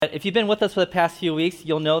But if you've been with us for the past few weeks,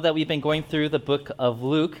 you'll know that we've been going through the book of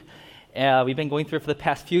Luke. We've been going through it for the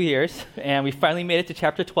past few years, and we finally made it to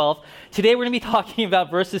chapter 12. Today we're going to be talking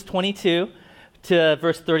about verses 22 to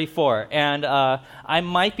verse 34. And I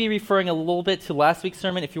might be referring a little bit to last week's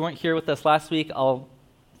sermon. If you weren't here with us last week, I'll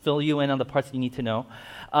fill you in on the parts you need to know.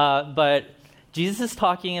 But Jesus is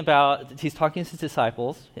talking to his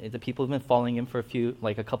disciples, the people who've been following him for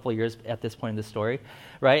a couple of years at this point in the story,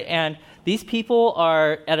 right? And these people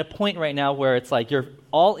are at a point right now where it's like you're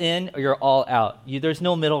all in or you're all out. There's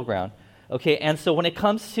no middle ground, okay? And so when it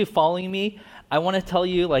comes to following me, I want to tell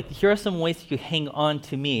you, here are some ways you hang on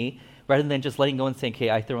to me rather than just letting go and saying,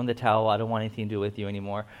 okay, I throw in the towel, I don't want anything to do with you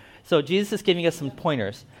anymore. So Jesus is giving us some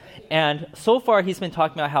pointers. And so far, he's been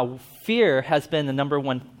talking about how fear has been the number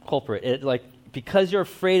one culprit. Because you're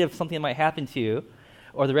afraid of something that might happen to you,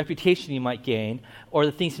 or the reputation you might gain, or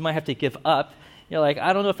the things you might have to give up, you're like,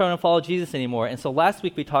 I don't know if I want to follow Jesus anymore. And so last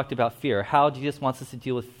week we talked about fear, how Jesus wants us to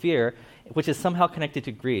deal with fear, which is somehow connected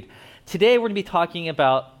to greed. Today we're going to be talking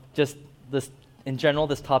about just this, in general,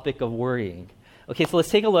 this topic of worrying. Okay, so let's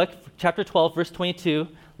take a look. Chapter 12, verse 22.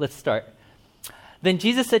 Let's start. Then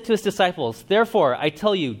Jesus said to his disciples, "Therefore, I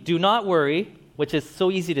tell you, do not worry," which is so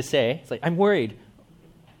easy to say. It's like, I'm worried.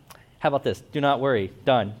 How about this? Do not worry.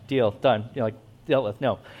 Done. Deal. Done. Dealt with.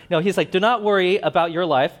 No. He's like, do not worry about your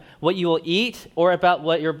life, what you will eat, or about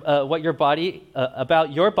what your body,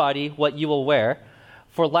 what you will wear.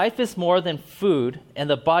 For life is more than food, and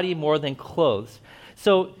the body more than clothes.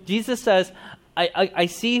 So Jesus says, I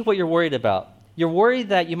see what you're worried about. You're worried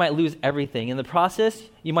that you might lose everything. In the process,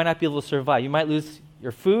 you might not be able to survive. You might lose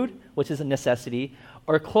your food, which is a necessity,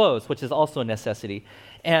 or clothes, which is also a necessity.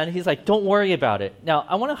 And he's like, don't worry about it. Now,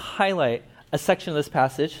 I want to highlight a section of this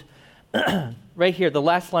passage right here, the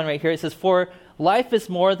last line right here. It says, for life is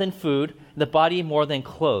more than food, the body more than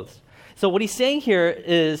clothes. So what he's saying here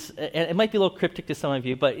is, and it might be a little cryptic to some of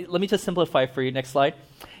you, but let me just simplify for you. Next slide.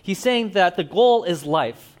 He's saying that the goal is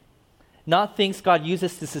life, not things God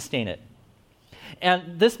uses to sustain it.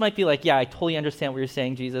 And this might be like, yeah, I totally understand what you're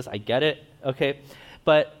saying, Jesus. I get it, okay?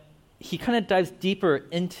 But he kind of dives deeper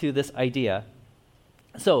into this idea.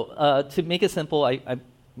 So to make it simple, I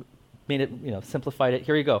made it, simplified it.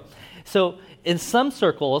 Here you go. So in some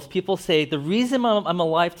circles, people say the reason I'm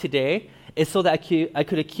alive today is so that I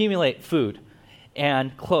could accumulate food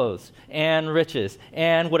and clothes and riches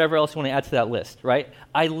and whatever else you want to add to that list, right?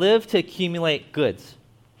 I live to accumulate goods.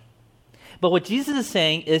 But what Jesus is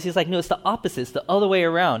saying is, he's like, no, it's the opposite. It's the other way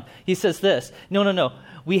around. He says this, no.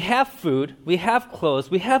 We have food, we have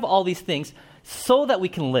clothes, we have all these things so that we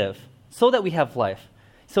can live, so that we have life.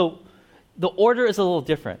 So the order is a little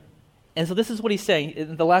different. And so this is what he's saying.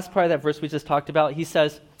 In the last part of that verse we just talked about, he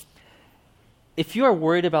says, if you are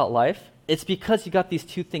worried about life, it's because you got these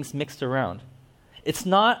two things mixed around. It's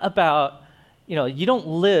not about, you don't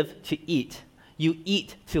live to eat. You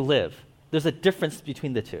eat to live. There's a difference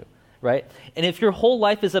between the two, right? And if your whole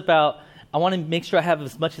life is about, I want to make sure I have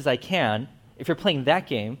as much as I can, if you're playing that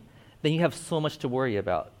game, then you have so much to worry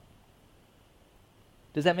about.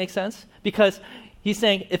 Does that make sense? Because he's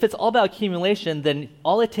saying, if it's all about accumulation, then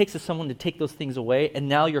all it takes is someone to take those things away, and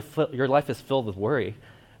now your life is filled with worry,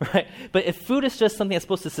 right? But if food is just something that's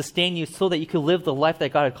supposed to sustain you so that you can live the life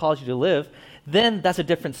that God had called you to live, then that's a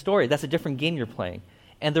different story. That's a different game you're playing.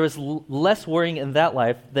 And there is less worrying in that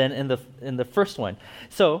life than in the first one.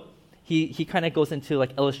 So he kind of goes into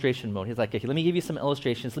illustration mode. He's like, okay, let me give you some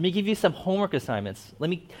illustrations. Let me give you some homework assignments. Let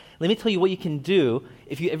me tell you what you can do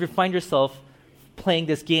if you ever find yourself playing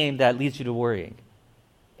this game that leads you to worrying.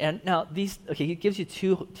 And now he gives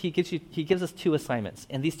us two assignments.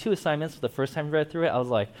 And these two assignments, the first time I read through it, I was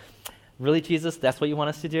like, really, Jesus, that's what you want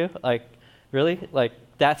us to do? Really?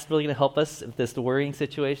 That's really going to help us with this worrying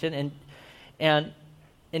situation? And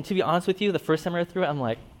to be honest with you, the first time I read through it, I'm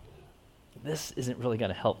like, this isn't really going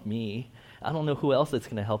to help me. I don't know who else it's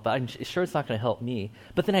going to help, but I'm sure it's not going to help me.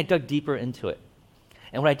 But then I dug deeper into it.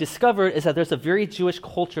 And what I discovered is that there's a very Jewish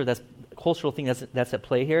cultural thing that's at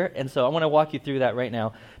play here. And so I want to walk you through that right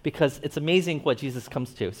now because it's amazing what Jesus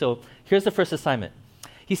comes to. So here's the first assignment.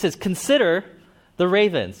 He says, consider the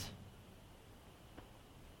ravens.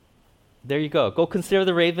 There you go. Go consider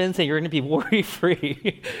the ravens and you're going to be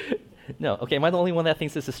worry-free. No, okay, am I the only one that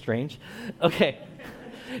thinks this is strange? Okay.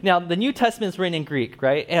 Now, the New Testament is written in Greek,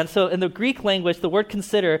 right? And so in the Greek language, the word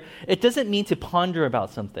consider, it doesn't mean to ponder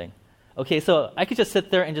about something. Okay, so I could just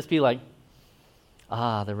sit there and just be like,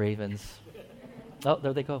 the ravens. Oh,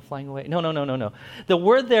 there they go, flying away. No. The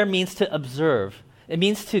word there means to observe. It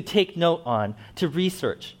means to take note on, to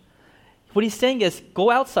research. What he's saying is, go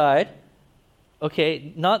outside, okay,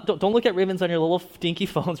 don't look at ravens on your little dinky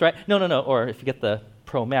phones, right? No. Or if you get the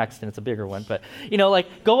Pro Max, then it's a bigger one. But,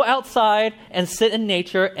 like go outside and sit in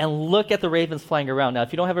nature and look at the ravens flying around. Now,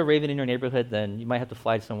 if you don't have a raven in your neighborhood, then you might have to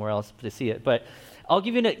fly somewhere else to see it. But I'll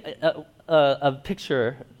give you a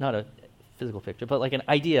picture, not a physical picture, but like an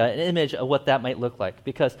idea, an image of what that might look like.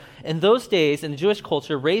 Because in those days, in the Jewish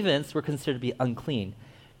culture, ravens were considered to be unclean.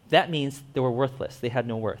 That means they were worthless. They had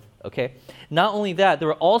no worth, okay? Not only that, they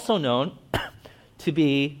were also known to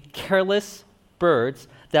be careless birds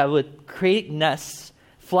that would create nests,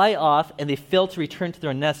 fly off, and they fail to return to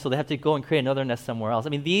their nest, so they have to go and create another nest somewhere else. I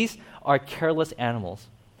mean, these are careless animals.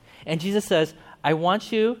 And Jesus says, I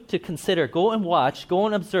want you to consider, go and watch, go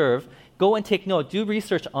and observe, go and take note, do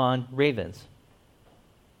research on ravens.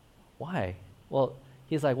 Why? Well,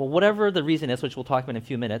 he's like, whatever the reason is, which we'll talk about in a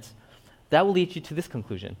few minutes, that will lead you to this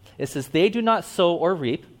conclusion. It says, they do not sow or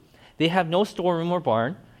reap, they have no storeroom or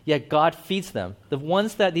barn, yet God feeds them. The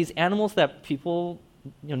ones that, these animals that people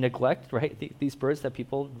neglect, right? These birds that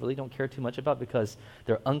people really don't care too much about because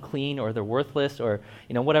they're unclean or they're worthless or,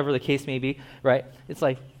 whatever the case may be, right? It's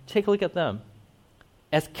like, take a look at them.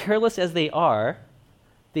 As careless as they are,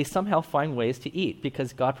 they somehow find ways to eat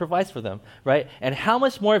because God provides for them, right? And how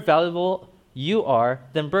much more valuable you are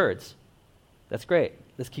than birds. That's great.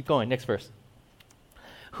 Let's keep going. Next verse.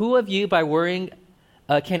 Who of you, by worrying,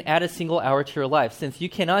 can add a single hour to your life? Since you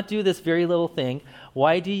cannot do this very little thing,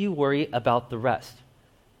 why do you worry about the rest?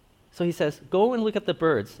 So he says, go and look at the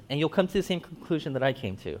birds, and you'll come to the same conclusion that I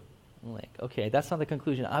came to. I'm like, okay, that's not the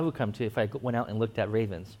conclusion I would come to if I went out and looked at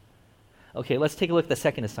ravens. Okay, let's take a look at the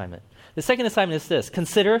second assignment. The second assignment is this.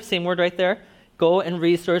 Consider, same word right there. Go and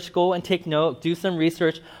research, go and take note, do some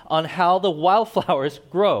research on how the wildflowers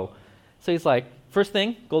grow. So he's like, first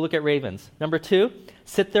thing, go look at ravens. Number 2,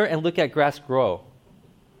 sit there and look at grass grow.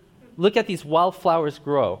 Look at these wildflowers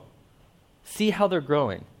grow. See how they're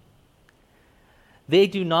growing. They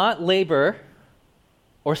do not labor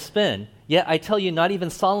or spin, yet I tell you, not even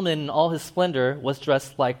Solomon in all his splendor was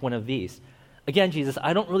dressed like one of these. Again, Jesus,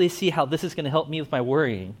 I don't really see how this is going to help me with my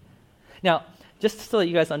worrying. Now, just so that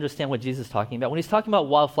you guys understand what Jesus is talking about, when he's talking about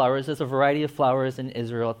wildflowers, there's a variety of flowers in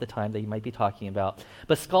Israel at the time that you might be talking about.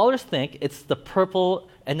 But scholars think it's the purple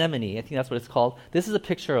anemone. I think that's what it's called. This is a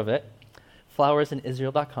picture of it.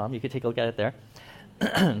 Flowersinisrael.com. You could take a look at it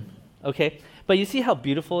there. Okay? But you see how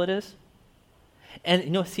beautiful it is?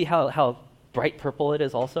 And see how bright purple it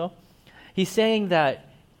is also? He's saying that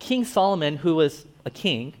King Solomon, who was a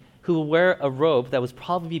king, who would wear a robe that was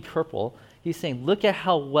probably purple, he's saying, look at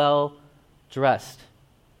how well dressed,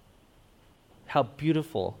 how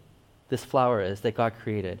beautiful this flower is that God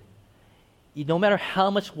created. No matter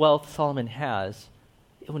how much wealth Solomon has,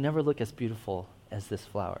 it will never look as beautiful as this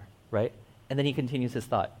flower, right? And then he continues his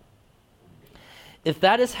thought. If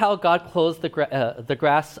that is how God clothes the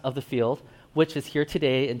grass of the field, which is here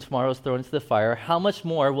today and tomorrow is thrown into the fire, how much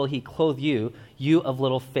more will he clothe you, you of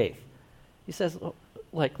little faith? He says,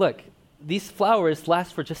 look, these flowers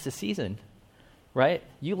last for just a season, right?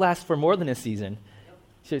 You last for more than a season.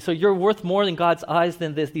 So you're worth more in God's eyes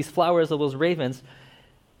than these flowers of those ravens.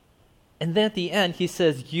 And then at the end, he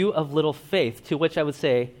says, you of little faith, to which I would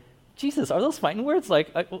say, Jesus, are those fighting words?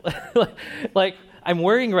 Like I'm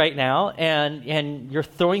worrying right now, and you're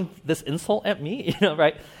throwing this insult at me,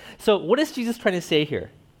 right? So what is Jesus trying to say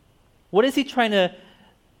here? What is he trying to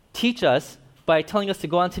teach us by telling us to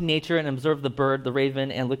go out to nature and observe the bird, the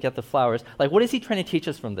raven, and look at the flowers? Like, what is he trying to teach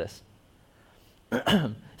us from this?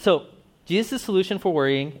 So Jesus' solution for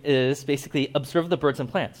worrying is basically observe the birds and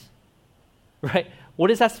plants, right?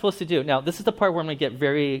 What is that supposed to do? Now, this is the part where I'm going to get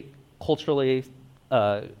very culturally,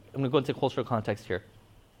 I'm going to go into cultural context here.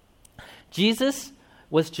 Jesus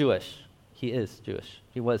was Jewish. He is Jewish.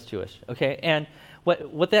 He was Jewish, okay? And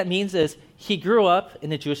what that means is he grew up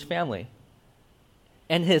in a Jewish family.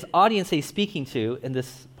 And his audience that he's speaking to in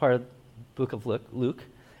this part of the book of Luke,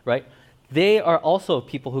 right, they are also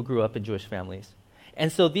people who grew up in Jewish families.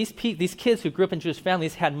 And so these kids who grew up in Jewish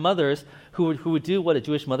families had mothers who would do what a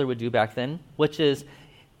Jewish mother would do back then, which is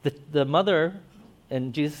the mother,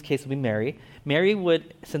 in Jesus' case, would be Mary. Mary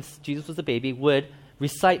would, since Jesus was a baby, would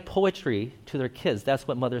recite poetry to their kids. That's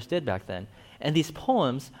what mothers did back then. And these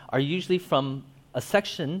poems are usually from a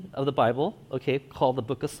section of the Bible, okay, called the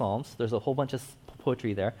Book of Psalms. There's a whole bunch of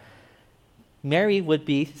poetry there. Mary would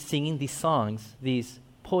be singing these songs, these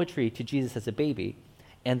poetry to Jesus as a baby.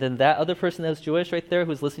 And then that other person that was Jewish right there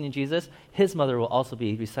who's listening to Jesus, his mother will also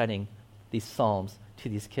be reciting these psalms to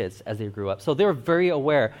these kids as they grew up. So they were very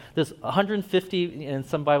aware. There's 150, in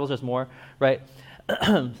some Bibles there's more, right?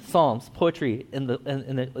 Psalms, poetry in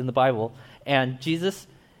the Bible. And Jesus,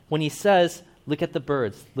 when he says, look at the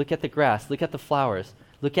birds, look at the grass, look at the flowers,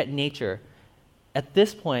 look at nature, at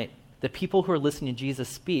this point, the people who are listening to Jesus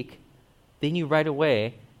speak, they knew right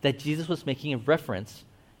away that Jesus was making a reference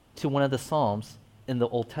to one of the Psalms in the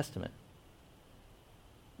Old Testament.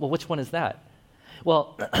 Well, which one is that?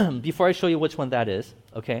 Well, before I show you which one that is,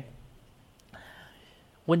 okay?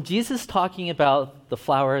 When Jesus is talking about the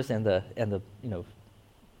flowers and the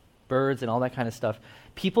birds and all that kind of stuff,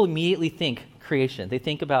 people immediately think creation. They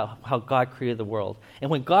think about how God created the world. And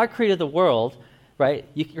when God created the world, right,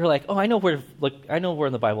 you're like, oh, I know where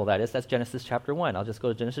in the Bible that is. That's Genesis chapter 1. I'll just go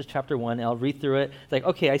to Genesis chapter 1 and I'll read through it. It's like,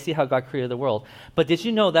 okay, I see how God created the world. But did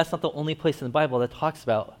you know that's not the only place in the Bible that talks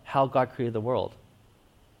about how God created the world?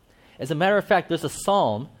 As a matter of fact, there's a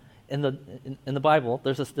psalm in the Bible,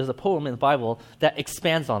 there's a poem in the Bible that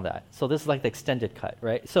expands on that. So this is like the extended cut,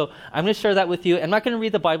 right? So I'm going to share that with you. I'm not going to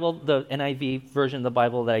read the Bible, the NIV version of the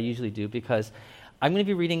Bible that I usually do, because I'm going to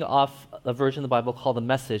be reading off a version of the Bible called The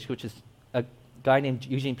Message, which is a guy named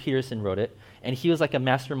Eugene Peterson wrote it, and he was like a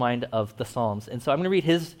mastermind of the Psalms. And so I'm going to read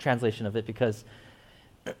his translation of it because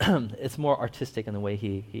it's more artistic in the way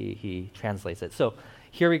he translates it. So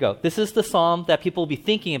here we go. This is the psalm that people will be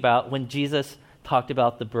thinking about when Jesus talked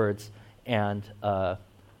about the birds and the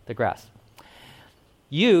grass.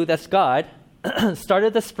 You, that's God,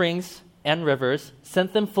 started the springs and rivers,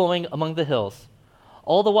 sent them flowing among the hills.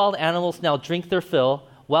 All the wild animals now drink their fill.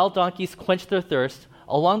 Wild donkeys quench their thirst.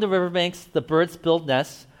 Along the riverbanks, the birds build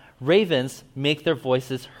nests. Ravens make their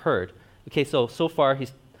voices heard. Okay, so far,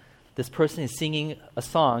 this person is singing a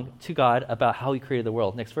song to God about how he created the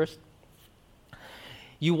world. Next verse.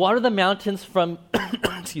 You water the mountains from,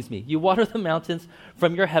 You water the mountains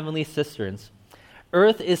from your heavenly cisterns.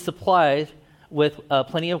 Earth is supplied with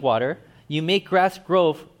plenty of water. You make grass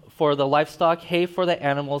grow for the livestock, hay for the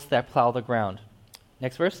animals that plow the ground.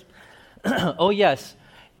 Next verse. Oh yes,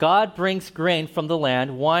 God brings grain from the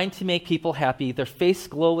land, wine to make people happy. Their face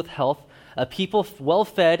glow with health. A people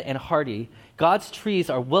well-fed and hearty. God's trees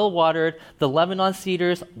are well-watered. The Lebanon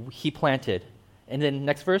cedars he planted. And then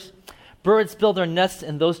next verse. Birds build their nests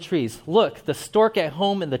in those trees. Look, the stork at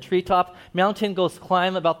home in the treetop. Mountain goats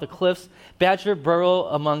climb about the cliffs. Badger burrow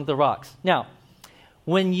among the rocks. Now,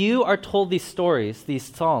 when you are told these stories, these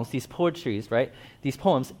psalms, these poetries, right, these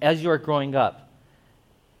poems, as you are growing up,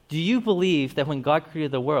 do you believe that when God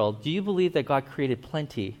created the world, do you believe that God created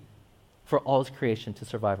plenty for all his creation to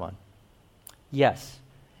survive on? Yes.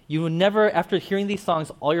 You would never, after hearing these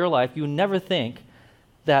songs all your life, you would never think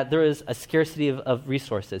that there is a scarcity of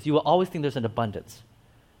resources. You will always think there's an abundance,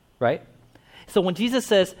 right? So when Jesus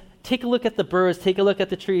says, take a look at the birds, take a look at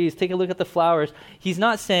the trees, take a look at the flowers, he's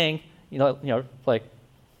not saying, like,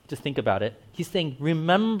 just think about it. He's saying,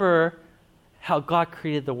 remember how God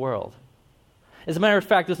created the world. As a matter of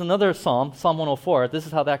fact, there's another psalm, Psalm 104. This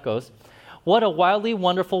is how that goes. What a wildly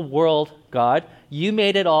wonderful world, God. You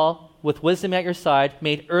made it all with wisdom at your side,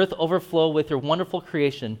 made earth overflow with your wonderful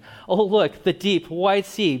creation. Oh, look, the deep, wide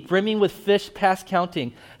sea, brimming with fish past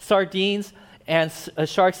counting, sardines and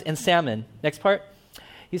sharks and salmon. Next part.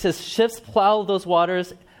 He says, ships plow those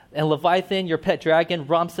waters, and Leviathan, your pet dragon,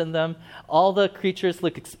 romps in them. All the creatures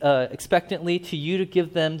look expectantly to you to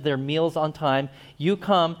give them their meals on time. You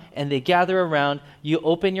come, and they gather around. You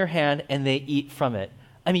open your hand, and they eat from it.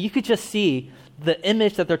 I mean, you could just see the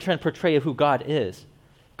image that they're trying to portray of who God is.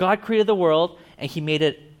 God created the world, and he made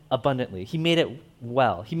it abundantly. He made it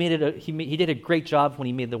well. He did a great job when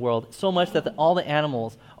he made the world, so much that all the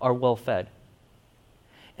animals are well fed.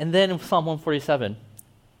 And then in Psalm 147,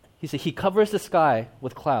 he said, he covers the sky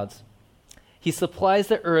with clouds. He supplies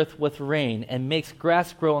the earth with rain and makes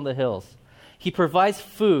grass grow on the hills. He provides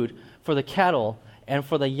food for the cattle and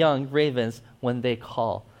for the young ravens when they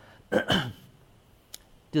call. Do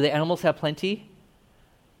the animals have plenty?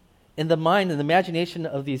 In the mind and the imagination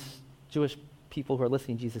of these Jewish people who are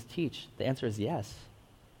listening to Jesus teach, the answer is yes.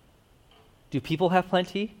 Do people have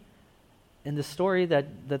plenty? In the story that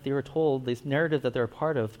they were told, this narrative that they're a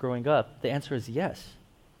part of growing up, the answer is yes.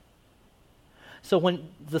 So when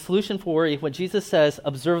the solution for worry, when Jesus says,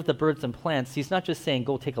 observe the birds and plants, he's not just saying,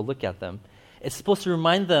 go take a look at them. It's supposed to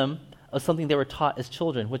remind them of something they were taught as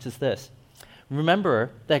children, which is this. Remember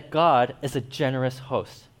that God is a generous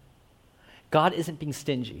host. God isn't being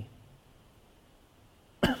stingy.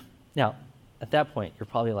 Now, at that point, you're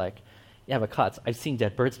probably like, yeah, but Kotz, I've seen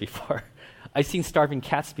dead birds before. I've seen starving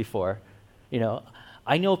cats before.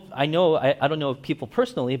 I don't know people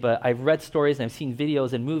personally, but I've read stories and I've seen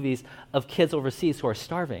videos and movies of kids overseas who are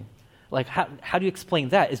starving. Like, how do you explain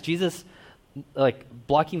that? Is Jesus, like,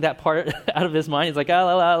 blocking that part out of his mind? He's like,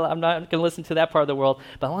 I'm not going to listen to that part of the world,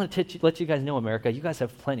 but I want to let you guys know, America, you guys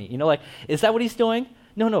have plenty. Is that what he's doing?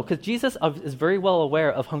 No, because Jesus is very well aware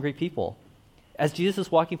of hungry people. As Jesus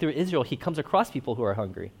is walking through Israel, he comes across people who are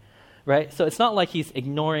hungry. right? So it's not like he's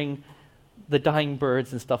ignoring the dying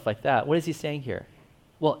birds and stuff like that. What is he saying here?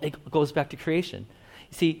 Well, it goes back to creation.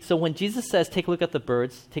 You see, so when Jesus says, take a look at the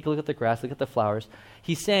birds, take a look at the grass, look at the flowers,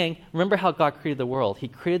 he's saying, remember how God created the world. He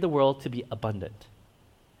created the world to be abundant.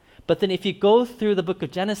 But then if you go through the book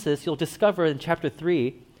of Genesis, you'll discover in chapter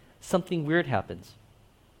 3, something weird happens.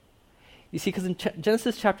 You see, because in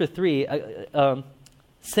Genesis chapter 3,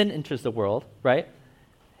 sin enters the world, right?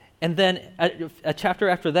 And then a chapter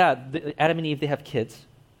after that, Adam and Eve, they have kids,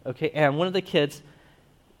 okay? And one of the kids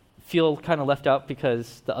feel kind of left out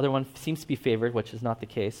because the other one seems to be favored, which is not the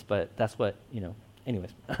case, but that's what,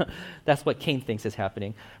 anyways, that's what Cain thinks is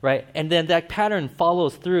happening, right? And then that pattern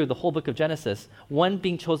follows through the whole book of Genesis, one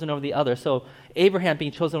being chosen over the other. So Abraham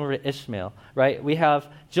being chosen over Ishmael, right? We have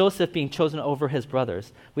Joseph being chosen over his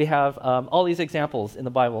brothers. We have all these examples in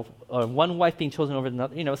the Bible, one wife being chosen over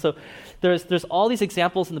another, so there's all these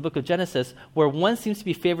examples in the book of Genesis where one seems to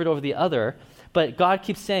be favored over the other, but God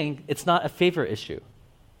keeps saying it's not a favor issue.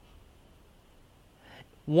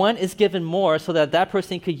 One is given more so that that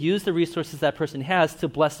person could use the resources that person has to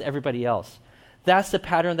bless everybody else. That's the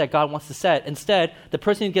pattern that God wants to set. Instead, the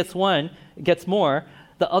person who gets one gets more.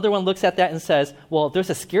 The other one looks at that and says, well,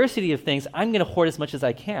 there's a scarcity of things. I'm going to hoard as much as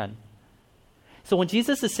I can. So what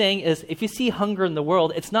Jesus is saying is, if you see hunger in the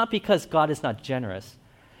world, it's not because God is not generous.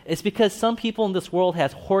 It's because some people in this world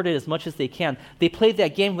have hoarded as much as they can. They played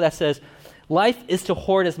that game that says, life is to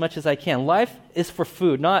hoard as much as I can. Life is for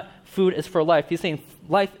food, not food is for life. He's saying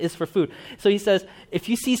life is for food. So he says, if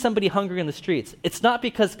you see somebody hungry in the streets, it's not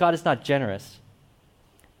because God is not generous.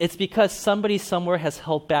 It's because somebody somewhere has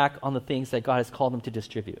held back on the things that God has called them to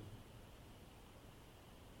distribute.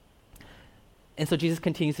 And so Jesus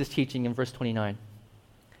continues his teaching in verse 29.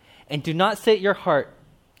 And do not set your heart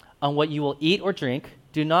on what you will eat or drink.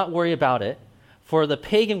 Do not worry about it. For the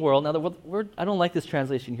pagan world, now the word, I don't like this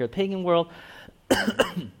translation here. The pagan world,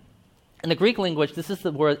 in the Greek language, this is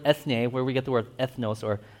the word ethne, where we get the word ethnos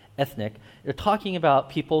or ethnic. You're talking about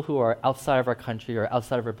people who are outside of our country or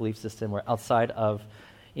outside of our belief system or outside of,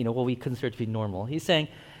 what we consider to be normal. He's saying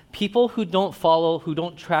people who don't follow, who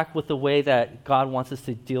don't track with the way that God wants us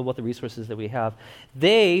to deal with the resources that we have,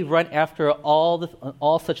 they run after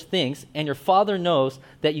all such things, and your Father knows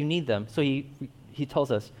that you need them. So he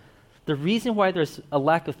tells us, the reason why there's a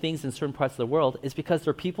lack of things in certain parts of the world is because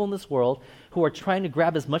there are people in this world who are trying to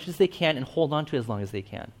grab as much as they can and hold on to as long as they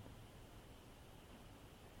can.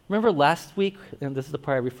 Remember last week, and this is the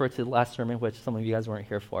part I referred to the last sermon, which some of you guys weren't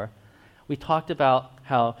here for, we talked about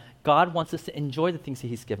how God wants us to enjoy the things that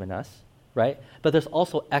he's given us, right? But there's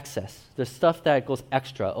also excess. There's stuff that goes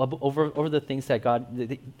extra over the things that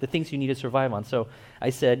the things you need to survive on. So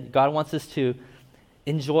I said God wants us to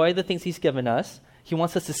enjoy the things he's given us. He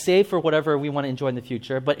wants us to save for whatever we want to enjoy in the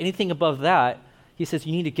future. But anything above that, he says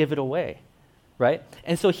you need to give it away, right?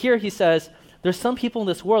 And so here he says there's some people in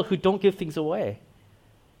this world who don't give things away.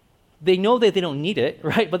 They know that they don't need it,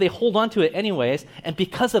 right? But they hold on to it anyways. And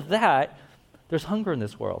because of that, there's hunger in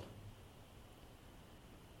this world.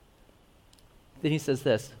 Then he says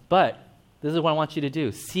this, but this is what I want you to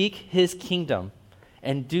do. Seek his kingdom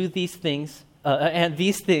and do these things, and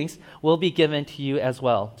these things will be given to you as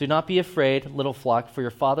well. Do not be afraid, little flock, for your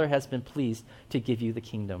Father has been pleased to give you the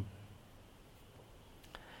kingdom.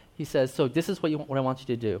 He says, so this is what I want you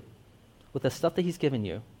to do. With the stuff that he's given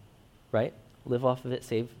you, right? Live off of it,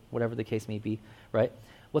 save, whatever the case may be, right?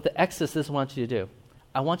 With the excess, this is what I want you to do.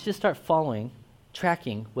 I want you to start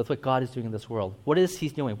tracking with what God is doing in this world. What is he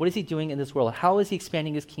doing? What is he doing in this world? How is he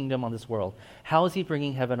expanding his kingdom on this world? How is he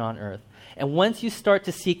bringing heaven on earth? And once you start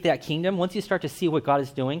to seek that kingdom, once you start to see what God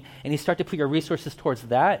is doing, and you start to put your resources towards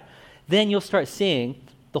that, then you'll start seeing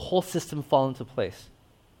the whole system fall into place.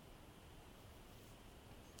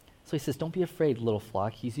 So he says, don't be afraid, little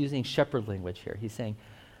flock. He's using shepherd language here. He's saying,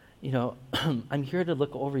 I'm here to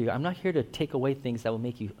look over you. I'm not here to take away things that will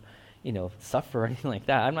make you suffer or anything like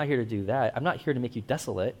that. I'm not here to do that. I'm not here to make you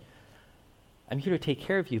desolate. I'm here to take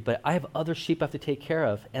care of you, but I have other sheep I have to take care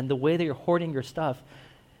of. And the way that you're hoarding your stuff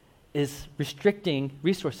is restricting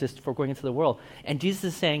resources for going into the world. And Jesus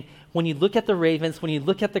is saying, when you look at the ravens, when you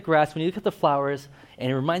look at the grass, when you look at the flowers,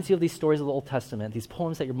 and it reminds you of these stories of the Old Testament, these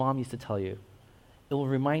poems that your mom used to tell you, it will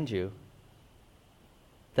remind you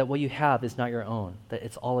that what you have is not your own, that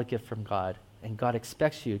it's all a gift from God. And God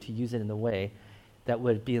expects you to use it in the way that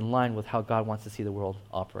would be in line with how God wants to see the world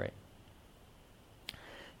operate.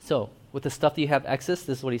 So, with the stuff that you have excess,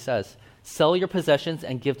 this is what he says. Sell your possessions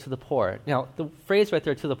and give to the poor. Now, the phrase right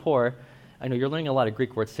there, to the poor, I know you're learning a lot of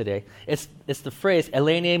Greek words today. It's the phrase,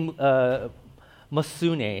 elene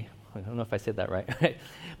masune. I don't know if I said that right.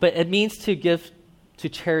 But it means to give to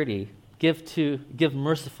charity, give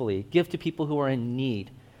mercifully, give to people who are in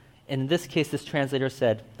need. And in this case, this translator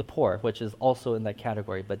said the poor, which is also in that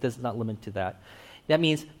category, but does not limit to that. That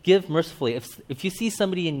means give mercifully. If you see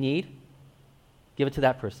somebody in need, give it to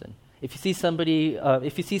that person. If you see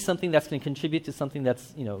something that's going to contribute to something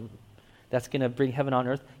that's going to bring heaven on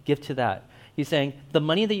earth, give to that. He's saying the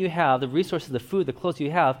money that you have, the resources, the food, the clothes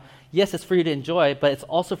you have, yes, it's for you to enjoy, but it's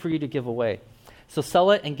also for you to give away. So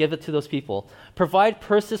sell it and give it to those people. Provide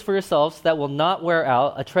purses for yourselves that will not wear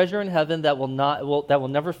out, a treasure in heaven that will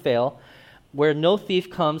never fail, where no thief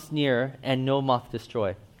comes near and no moth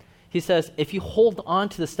destroy. He says, if you hold on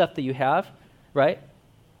to the stuff that you have, right?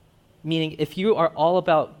 Meaning, if you are all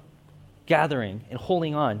about gathering and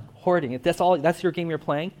holding on, hoarding, if that's your game you're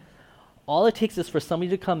playing, all it takes is for somebody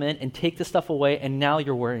to come in and take the stuff away, and now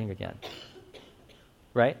you're worrying again.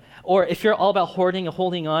 Right? Or if you're all about hoarding and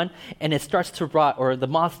holding on, and it starts to rot, or the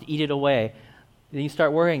moths eat it away, then you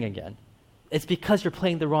start worrying again. It's because you're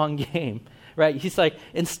playing the wrong game. Right? He's like,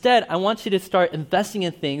 instead, I want you to start investing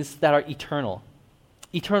in things that are eternal.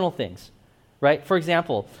 Eternal things. Right? For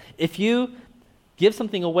example, if you give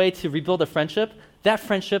something away to rebuild a friendship, that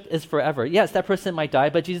friendship is forever. Yes, that person might die,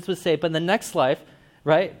 but Jesus would say, but in the next life,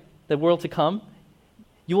 right, the world to come,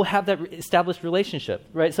 you will have that established relationship,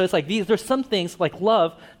 right? So it's like there's some things like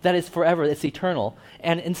love that is forever, it's eternal.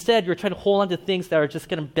 And instead, you're trying to hold on to things that are just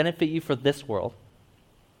going to benefit you for this world.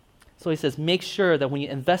 So he says, make sure that when you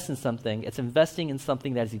invest in something, it's investing in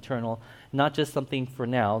something that is eternal, not just something for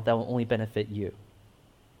now that will only benefit you.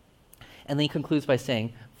 And then he concludes by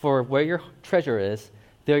saying, for where your treasure is,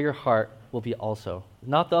 there your heart will be also.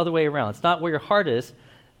 Not the other way around. It's not where your heart is,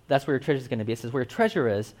 that's where your treasure is going to be. It says where your treasure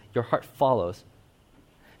is, your heart follows.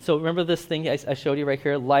 So remember this thing I showed you right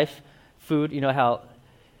here, life, food, how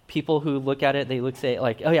people who look at it, they say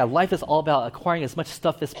like, oh yeah, life is all about acquiring as much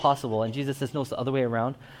stuff as possible. And Jesus says, no, it's the other way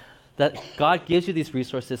around. That God gives you these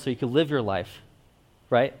resources so you can live your life,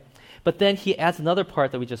 right? But then he adds another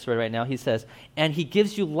part that we just read right now. He says, and he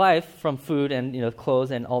gives you life from food and clothes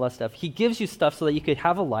and all that stuff. He gives you stuff so that you could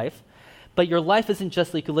have a life, but your life isn't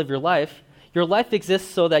just so you could live your life. Your life exists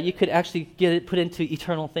so that you could actually get it put into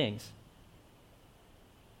eternal things.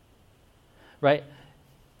 Right?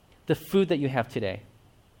 The food that you have today.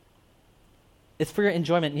 It's for your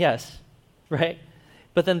enjoyment, yes. Right?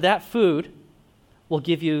 But then that food will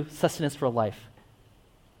give you sustenance for life.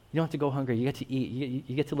 You don't have to go hungry. You get to eat.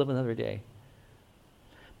 You get to live another day.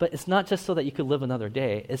 But it's not just so that you could live another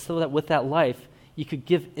day. It's so that with that life, you could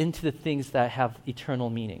give into the things that have eternal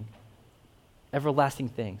meaning. Everlasting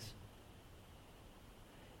things.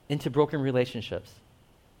 Into broken relationships.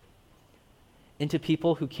 Into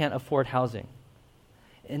people who can't afford housing.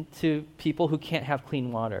 Into people who can't have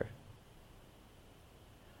clean water.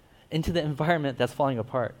 Into the environment that's falling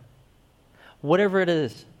apart. Whatever it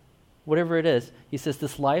is, he says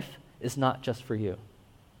this life is not just for you.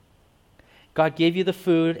 God gave you the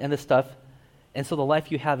food and the stuff, and so the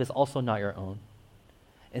life you have is also not your own.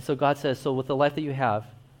 And so God says, so with the life that you have,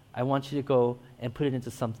 I want you to go and put it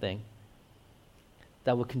into something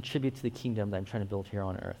that will contribute to the kingdom that I'm trying to build here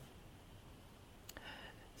on earth.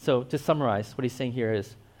 So to summarize, what he's saying here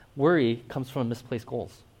is, worry comes from misplaced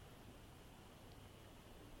goals.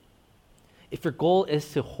 If your goal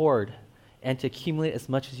is to hoard and to accumulate as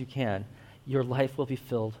much as you can, your life will be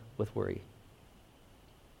filled with worry.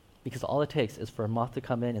 Because all it takes is for a moth to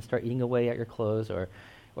come in and start eating away at your clothes,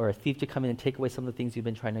 or a thief to come in and take away some of the things you've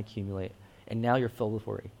been trying to accumulate, and now you're filled with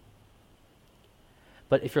worry.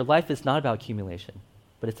 But if your life is not about accumulation,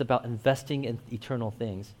 but it's about investing in eternal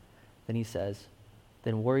things, then he says,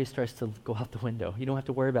 then worry starts to go out the window. You don't have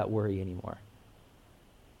to worry about worry anymore.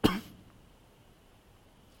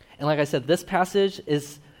 And like I said, this passage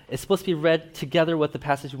is supposed to be read together with the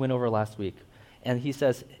passage we went over last week. And he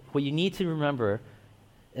says, what you need to remember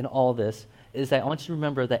in all this is that I want you to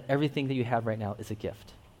remember that everything that you have right now is a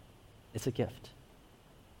gift. It's a gift.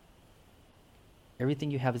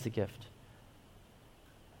 Everything you have is a gift.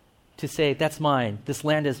 To say, that's mine, this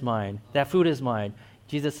land is mine, that food is mine,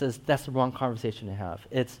 Jesus says that's the wrong conversation to have.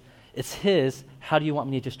 It's his, how do you want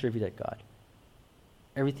me to distribute it, God?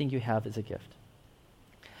 Everything you have is a gift.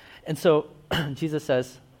 And so Jesus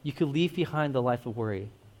says, you could leave behind the life of worry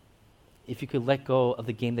if you could let go of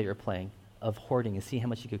the game that you're playing, of hoarding and see how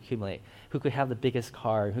much you could accumulate. Who could have the biggest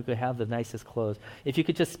car? Who could have the nicest clothes? If you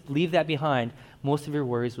could just leave that behind, most of your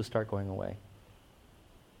worries will start going away.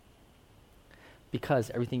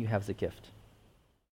 Because everything you have is a gift.